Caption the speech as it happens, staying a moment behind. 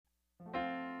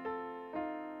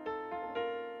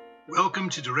Welcome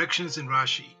to Directions in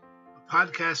Rashi, a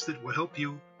podcast that will help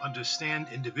you understand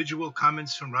individual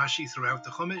comments from Rashi throughout the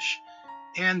Chumash,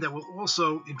 and that will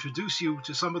also introduce you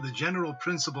to some of the general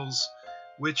principles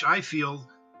which I feel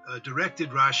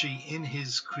directed Rashi in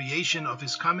his creation of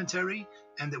his commentary,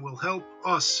 and that will help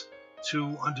us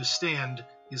to understand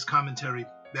his commentary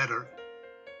better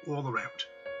all around.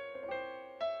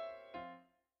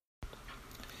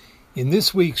 In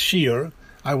this week's Shiur,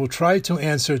 I will try to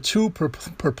answer two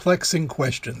perplexing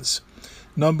questions.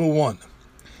 Number one,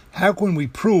 how can we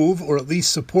prove or at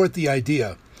least support the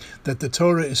idea that the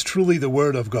Torah is truly the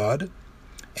Word of God?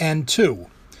 And two,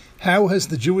 how has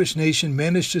the Jewish nation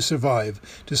managed to survive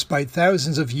despite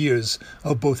thousands of years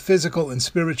of both physical and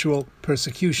spiritual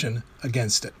persecution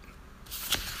against it?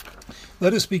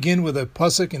 Let us begin with a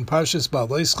pasuk in Parshas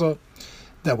Ba'aloscha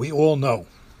that we all know.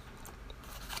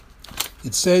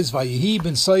 It says, Vayehi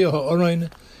b'nsaya ha'oron,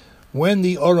 when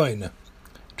the Oron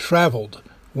traveled,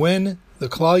 when the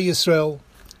Klal Yisrael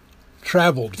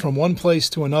traveled from one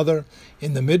place to another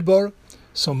in the Midbar,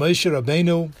 so Moshe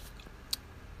Rabbeinu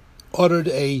uttered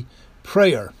a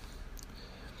prayer.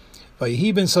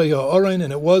 Vayehi b'nsaya ha'oron,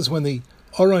 and it was when the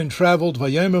Oron traveled,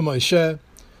 Vayomer Moshe,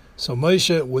 so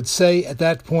Moshe would say at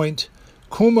that point,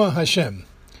 Kuma Hashem,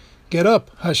 get up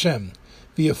Hashem,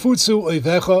 v'yafutzu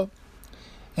oivecha,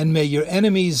 and may your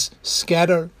enemies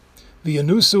scatter,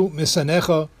 v'yanusu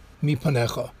misanecha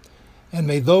mipanecha, and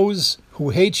may those who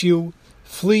hate you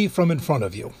flee from in front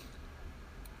of you.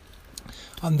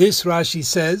 On this Rashi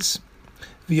says,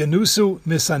 v'yanusu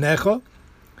misanecha,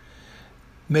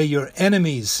 may your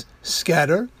enemies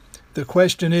scatter. The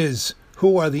question is,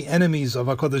 who are the enemies of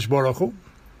HaKadosh Baruch Hu?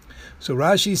 So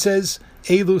Rashi says,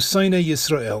 Elu Soinei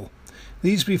Yisrael.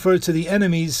 These refer to the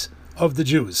enemies of the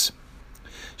Jews.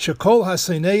 Shekol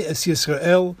haSeinei es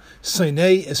Yisrael,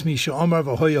 Seinei es mi she'amar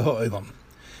v'hoya ha'olam.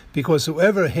 Because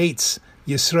whoever hates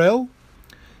Yisrael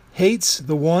hates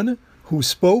the one who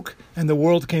spoke and the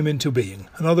world came into being.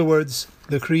 In other words,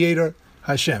 the Creator,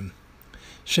 Hashem.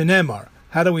 Shenemar.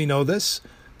 How do we know this?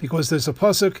 Because there's a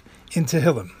pasuk in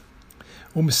Tehillim.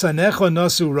 Umsanecha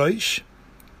nasu roish.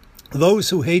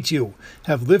 Those who hate you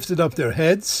have lifted up their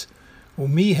heads.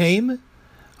 Umiheim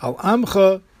al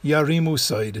amcha yarimu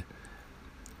soid.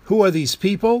 Who are these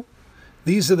people?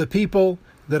 These are the people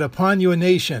that upon your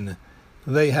nation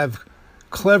they have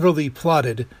cleverly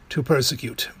plotted to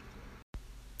persecute.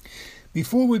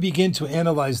 Before we begin to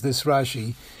analyze this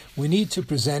Rashi, we need to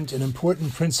present an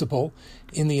important principle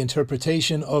in the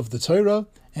interpretation of the Torah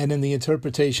and in the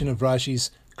interpretation of Rashi's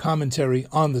commentary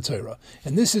on the Torah.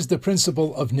 And this is the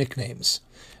principle of nicknames.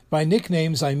 By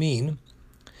nicknames, I mean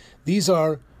these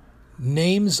are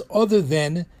names other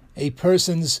than a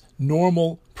person's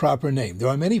normal proper name. There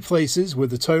are many places where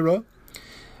the Torah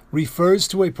refers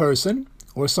to a person,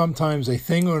 or sometimes a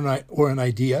thing or an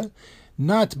idea,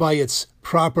 not by its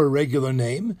proper regular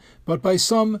name, but by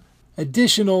some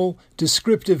additional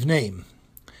descriptive name.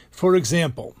 For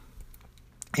example,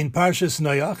 in Parshas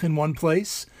Noach, in one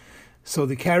place, so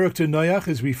the character Noach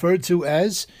is referred to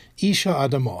as Isha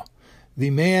Adamah,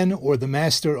 the man or the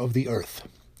master of the earth.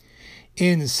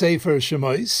 In Sefer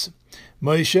Shemos,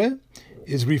 Moshe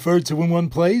is referred to in one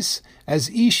place as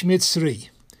Ish Mitzri,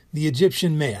 the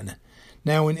Egyptian man.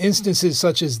 Now, in instances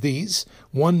such as these,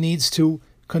 one needs to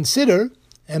consider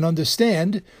and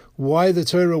understand why the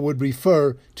Torah would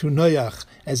refer to Noach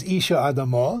as Isha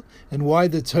Adamah, and why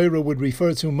the Torah would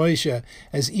refer to Moshe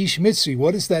as Ish Mitzri.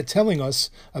 What is that telling us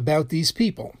about these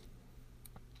people?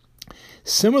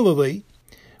 Similarly,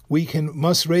 we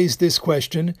must raise this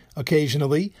question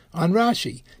occasionally on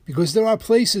Rashi, because there are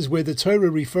places where the Torah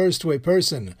refers to a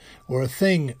person or a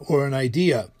thing or an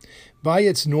idea by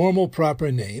its normal proper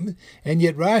name, and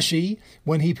yet Rashi,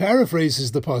 when he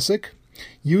paraphrases the pasuk,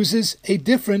 uses a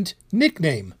different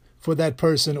nickname for that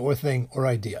person or thing or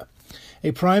idea.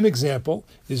 A prime example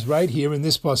is right here in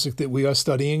this pasuk that we are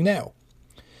studying now.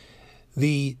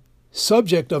 The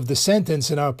subject of the sentence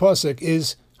in our pasuk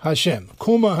is Hashem,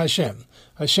 Kuma Hashem.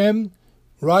 Hashem,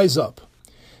 rise up.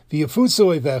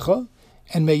 V'yafutzu oivecha,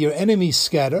 and may your enemies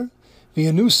scatter.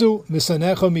 V'yanusu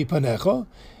misanecha mipanecha,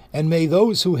 and may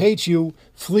those who hate you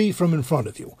flee from in front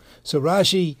of you. So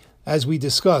Rashi, as we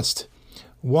discussed,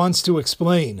 wants to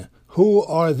explain who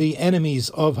are the enemies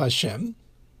of Hashem.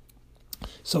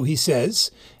 So he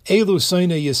says, Elu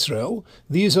Soinei Yisrael,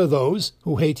 these are those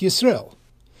who hate Yisrael.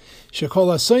 Shekol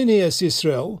haSoinei es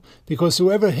Yisrael, because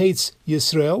whoever hates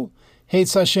Yisrael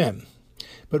hates Hashem.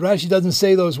 But Rashi doesn't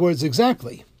say those words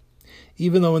exactly,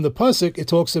 even though in the pasuk it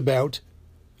talks about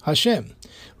Hashem.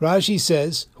 Rashi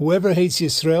says, whoever hates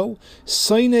Yisrael,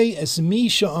 Soinei es mi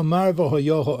she'amar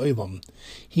v'hoya ha'olam.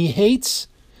 He hates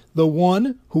the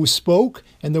one who spoke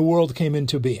and the world came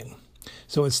into being.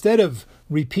 So instead of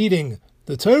repeating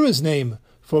the Torah's name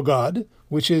for God,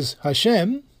 which is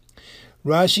Hashem,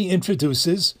 Rashi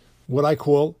introduces what I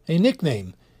call a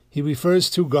nickname. He refers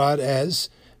to God as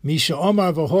Misha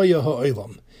Omar V'Hoya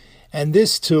Ha'olam. And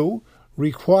this too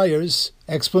requires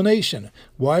explanation.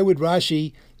 Why would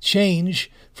Rashi change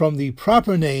from the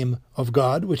proper name of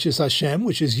God, which is Hashem,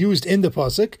 which is used in the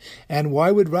pasuk, and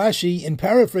why would Rashi, in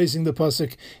paraphrasing the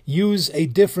pasuk, use a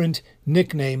different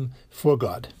nickname for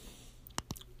God?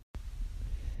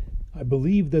 I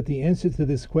believe that the answer to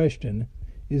this question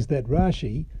is that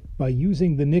Rashi, by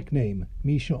using the nickname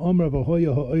Misha Omar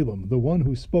V'Hoya Ha'olam, the one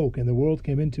who spoke and the world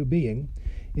came into being,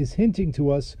 is hinting to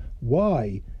us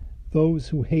why those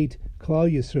who hate Klal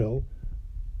Yisrael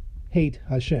hate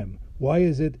Hashem. Why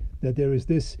is it that there is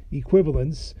this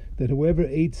equivalence that whoever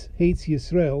hates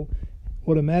Yisrael,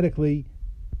 automatically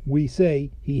we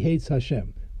say he hates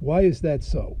Hashem? Why is that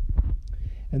so?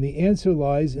 And the answer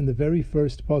lies in the very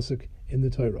first pasuk in the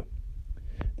Torah.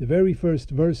 The very first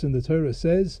verse in the Torah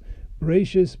says,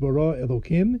 Bereishis bara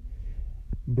Elokim.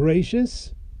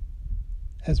 Bereishis,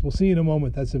 as we'll see in a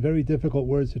moment, that's a very difficult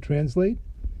word to translate.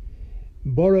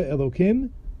 Bara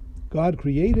Elokim, God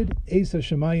created Eis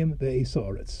HaShemayim ve'Eis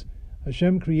HaOretz.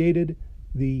 Hashem created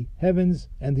the heavens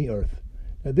and the earth.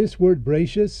 Now this word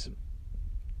Bereishis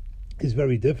is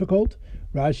very difficult.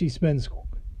 Rashi spends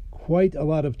quite a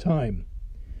lot of time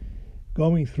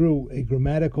going through a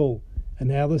grammatical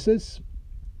analysis.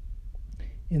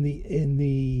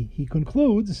 He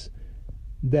concludes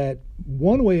that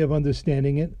one way of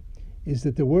understanding it is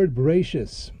that the word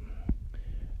Bereishis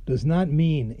does not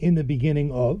mean in the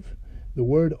beginning of. The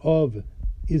word of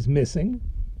is missing,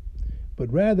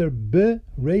 but rather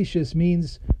Bereishis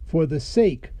means for the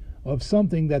sake of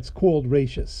something that's called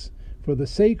Reishis, for the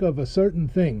sake of a certain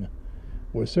thing,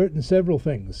 or several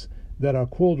things that are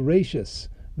called Reishis,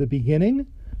 the beginning,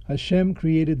 Hashem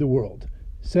created the world.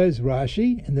 Says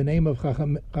Rashi, in the name of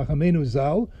Chachamenu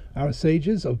Zal, our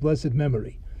sages of blessed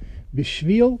memory,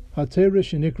 Bishvil HaTorah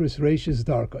shenikras Reishis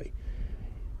Darkai,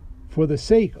 for the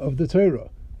sake of the Torah,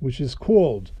 which is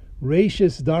called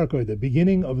Reishis Darkai, the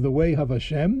beginning of the way of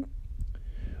Hashem,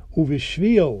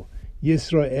 Uvishvil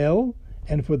Yisrael,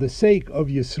 and for the sake of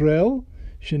Yisrael,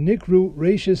 shenikru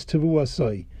Reishis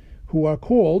Tevuasai, who are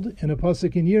called, in a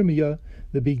pasuk in Yirmiyah,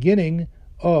 the beginning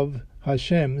of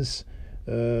Hashem's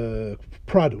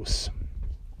produce.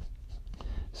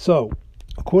 So,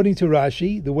 according to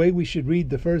Rashi, the way we should read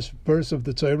the first verse of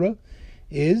the Torah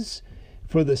is,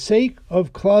 for the sake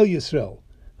of Klal Yisrael,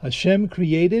 Hashem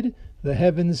created the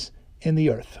heavens and the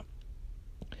earth.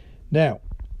 Now,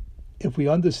 if we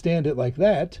understand it like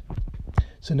that,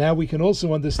 so now we can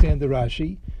also understand the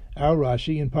Rashi, our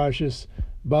Rashi in Parshas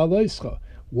Ba'aloscha.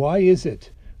 Why is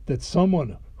it that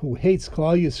someone who hates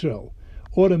Klal Yisrael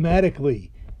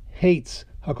automatically hates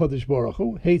HaKadosh Baruch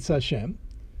Hu, hates Hashem?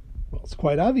 Well, it's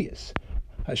quite obvious.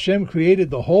 Hashem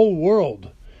created the whole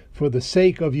world for the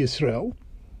sake of Yisrael.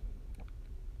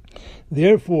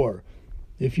 Therefore,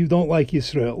 if you don't like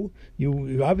Yisrael,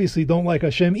 you obviously don't like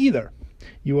Hashem either.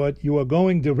 You are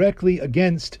going directly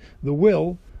against the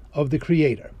will of the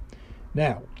Creator.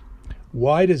 Now,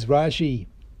 why does Rashi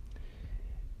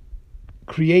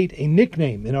create a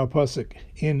nickname in our pasuk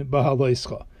in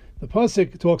Ba'aloscha? The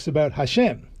pasuk talks about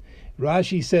Hashem.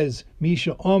 Rashi says,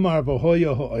 Misha Omar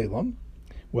V'Hoya Ha'olam.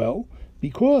 Well,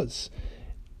 because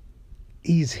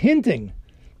he's hinting,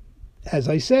 as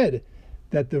I said,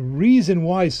 that the reason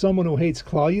why someone who hates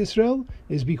Klal Yisrael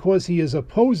is because he is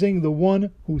opposing the one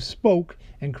who spoke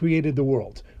and created the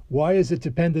world. Why is it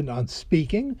dependent on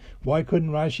speaking? Why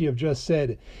couldn't Rashi have just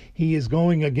said he is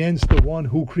going against the one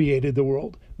who created the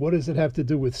world? What does it have to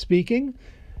do with speaking?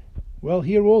 Well,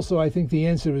 here also I think the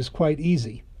answer is quite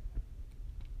easy.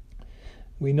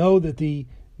 We know that the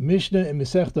Mishnah in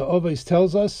Masechta Avos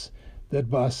tells us that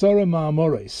Ba'asara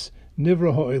Ma'amores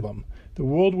Nivra Ha'olam, the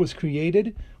world was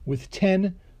created with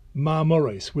 10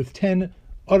 Ma'amores, with 10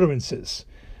 utterances.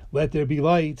 Let there be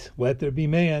light, let there be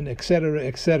man, etc.,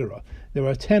 etc. There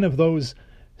are 10 of those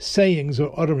sayings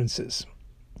or utterances.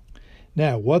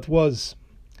 Now, what was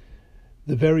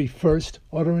the very first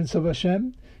utterance of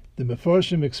Hashem? The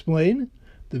Mefarshim explain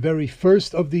the very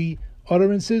first of the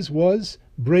utterances was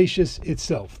Bereishis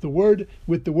itself.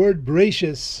 With the word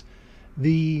Bereishis,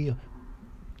 the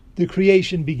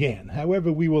creation began.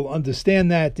 However, we will understand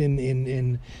that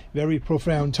in very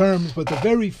profound terms, but the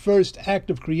very first act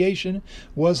of creation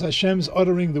was Hashem's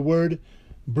uttering the word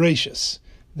Bereishis.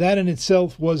 That in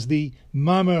itself was the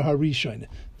Mamer Harishon,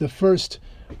 the first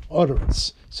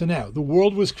utterance. So now, the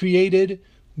world was created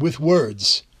with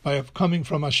words coming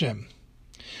from Hashem.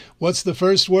 What's the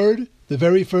first word? The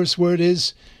very first word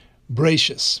is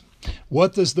Bereshis.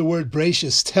 What does the word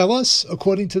Bereshis tell us,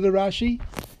 according to the Rashi,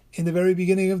 in the very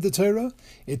beginning of the Torah?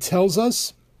 It tells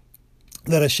us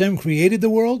that Hashem created the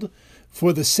world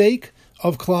for the sake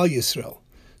of Klal Yisrael.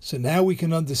 So now we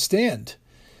can understand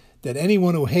that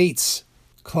anyone who hates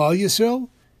Klal Yisrael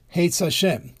hates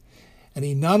Hashem. And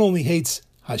he not only hates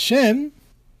Hashem,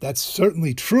 that's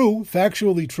certainly true,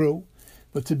 factually true,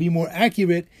 but to be more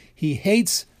accurate, he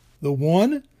hates the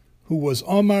one who was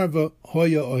Amar v'hoya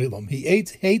olam. He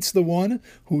hates the one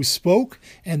who spoke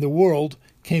and the world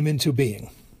came into being.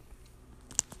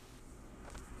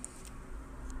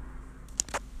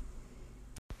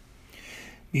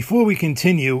 Before we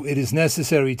continue, it is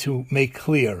necessary to make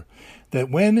clear that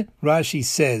when Rashi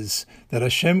says that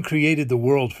Hashem created the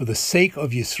world for the sake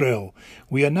of Yisrael,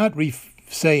 we are not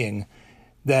saying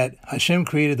that Hashem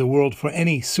created the world for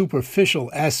any superficial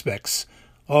aspects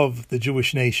of the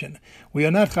Jewish nation. We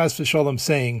are not chas v'shalom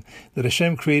saying that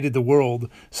Hashem created the world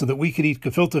so that we could eat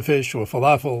gefilte fish or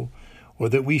falafel, or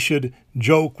that we should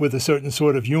joke with a certain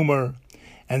sort of humor,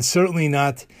 and certainly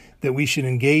not that we should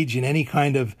engage in any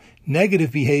kind of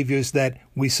negative behaviors that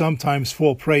we sometimes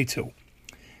fall prey to.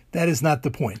 That is not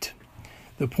the point.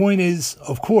 The point is,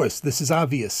 of course, this is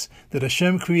obvious, that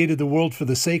Hashem created the world for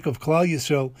the sake of Klal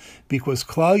Yisrael, because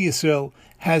Klal Yisrael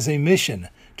has a mission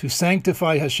to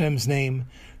sanctify Hashem's name,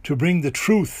 to bring the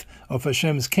truth of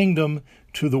Hashem's kingdom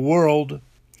to the world,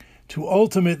 to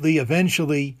ultimately,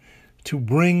 eventually, to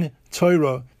bring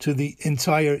Torah to the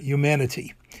entire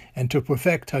humanity, and to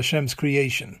perfect Hashem's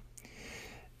creation.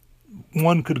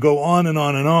 One could go on and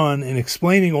on and on in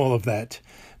explaining all of that,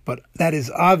 but that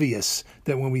is obvious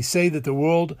that when we say that the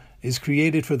world is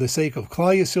created for the sake of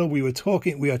Klal Yisrael, we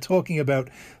are talking about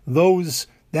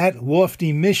that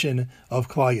lofty mission of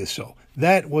Klal Yisrael.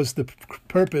 That was the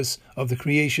purpose of the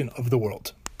creation of the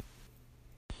world.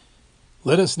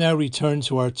 Let us now return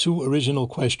to our two original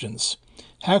questions.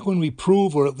 How can we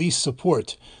prove or at least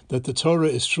support that the Torah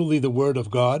is truly the Word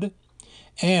of God?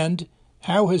 And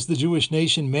how has the Jewish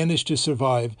nation managed to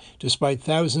survive despite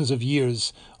thousands of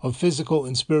years of physical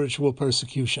and spiritual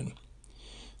persecution?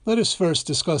 Let us first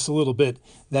discuss a little bit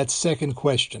that second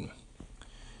question.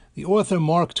 The author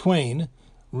Mark Twain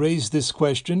raised this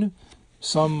question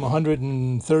some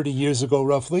 130 years ago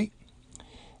roughly,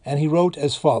 and he wrote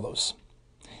as follows: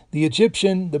 "The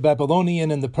Egyptian, the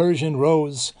Babylonian, and the Persian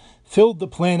rose, filled the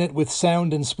planet with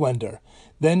sound and splendor,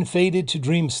 then faded to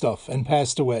dream stuff and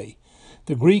passed away.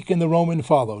 The Greek and the Roman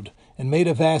followed, and made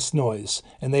a vast noise,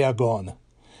 and they are gone.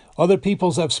 Other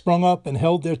peoples have sprung up and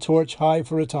held their torch high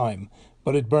for a time,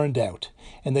 but it burned out,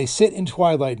 and they sit in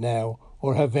twilight now,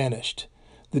 or have vanished.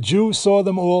 The Jew saw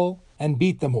them all, and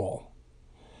beat them all.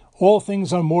 All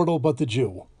things are mortal but the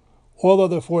Jew. All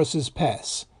other forces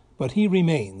pass, but he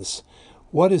remains.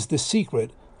 What is the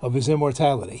secret of his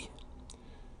immortality?"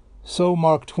 So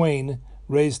Mark Twain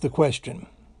raised the question.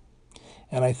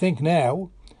 And I think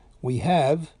now we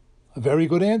have a very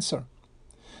good answer.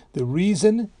 The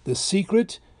reason, the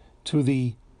secret to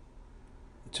the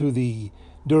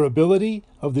durability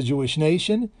of the Jewish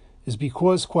nation is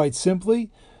because, quite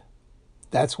simply,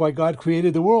 that's why God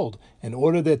created the world, in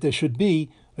order that there should be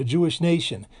a Jewish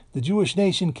nation. The Jewish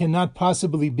nation cannot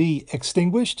possibly be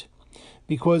extinguished,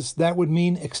 because that would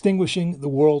mean extinguishing the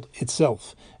world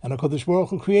itself. And HaKadosh Baruch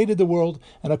Hu created the world,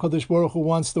 and HaKadosh Baruch Hu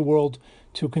wants the world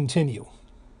to continue.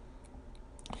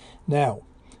 Now,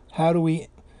 how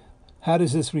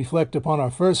does this reflect upon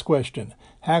our first question?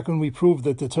 How can we prove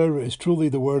that the Torah is truly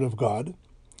the Word of God?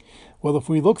 Well, if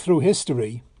we look through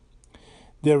history,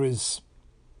 there is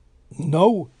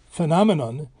no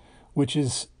phenomenon which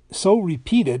is so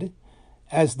repeated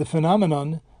as the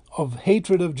phenomenon of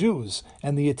hatred of Jews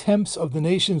and the attempts of the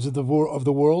nations of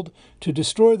the world to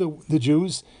destroy the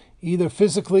Jews, either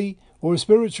physically or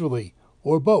spiritually,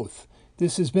 or both.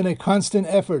 This has been a constant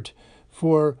effort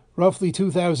for roughly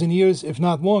 2,000 years, if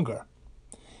not longer.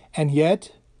 And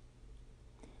yet,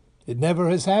 it never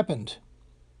has happened.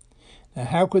 Now,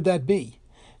 how could that be?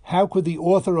 How could the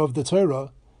author of the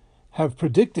Torah have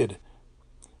predicted?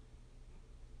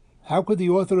 How could the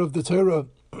author of the Torah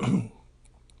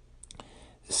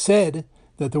said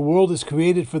that the world is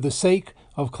created for the sake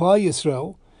of Klal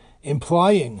Yisrael,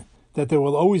 implying that there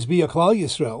will always be a Klal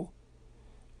Yisrael,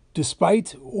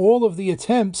 despite all of the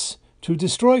attempts to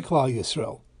destroy Klal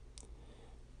Yisrael?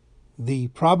 The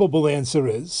probable answer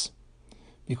is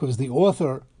because the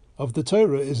author of the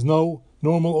Torah is no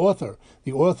normal author.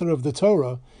 The author of the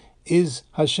Torah is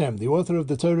Hashem. The author of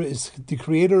the Torah is the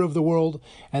creator of the world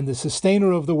and the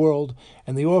sustainer of the world,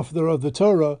 and the author of the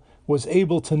Torah was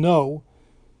able to know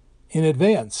in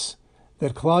advance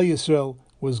that Klal Yisrael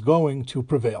was going to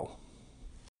prevail.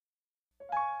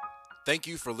 Thank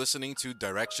you for listening to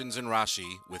Directions in Rashi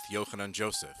with Yochanan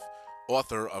Joseph,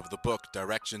 author of the book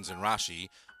Directions in Rashi,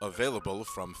 available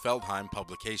from Feldheim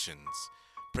Publications.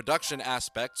 Production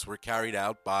aspects were carried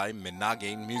out by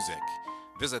Menagain Music.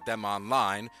 Visit them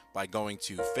online by going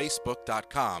to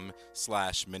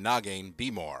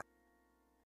facebook.com/MenagainBmore.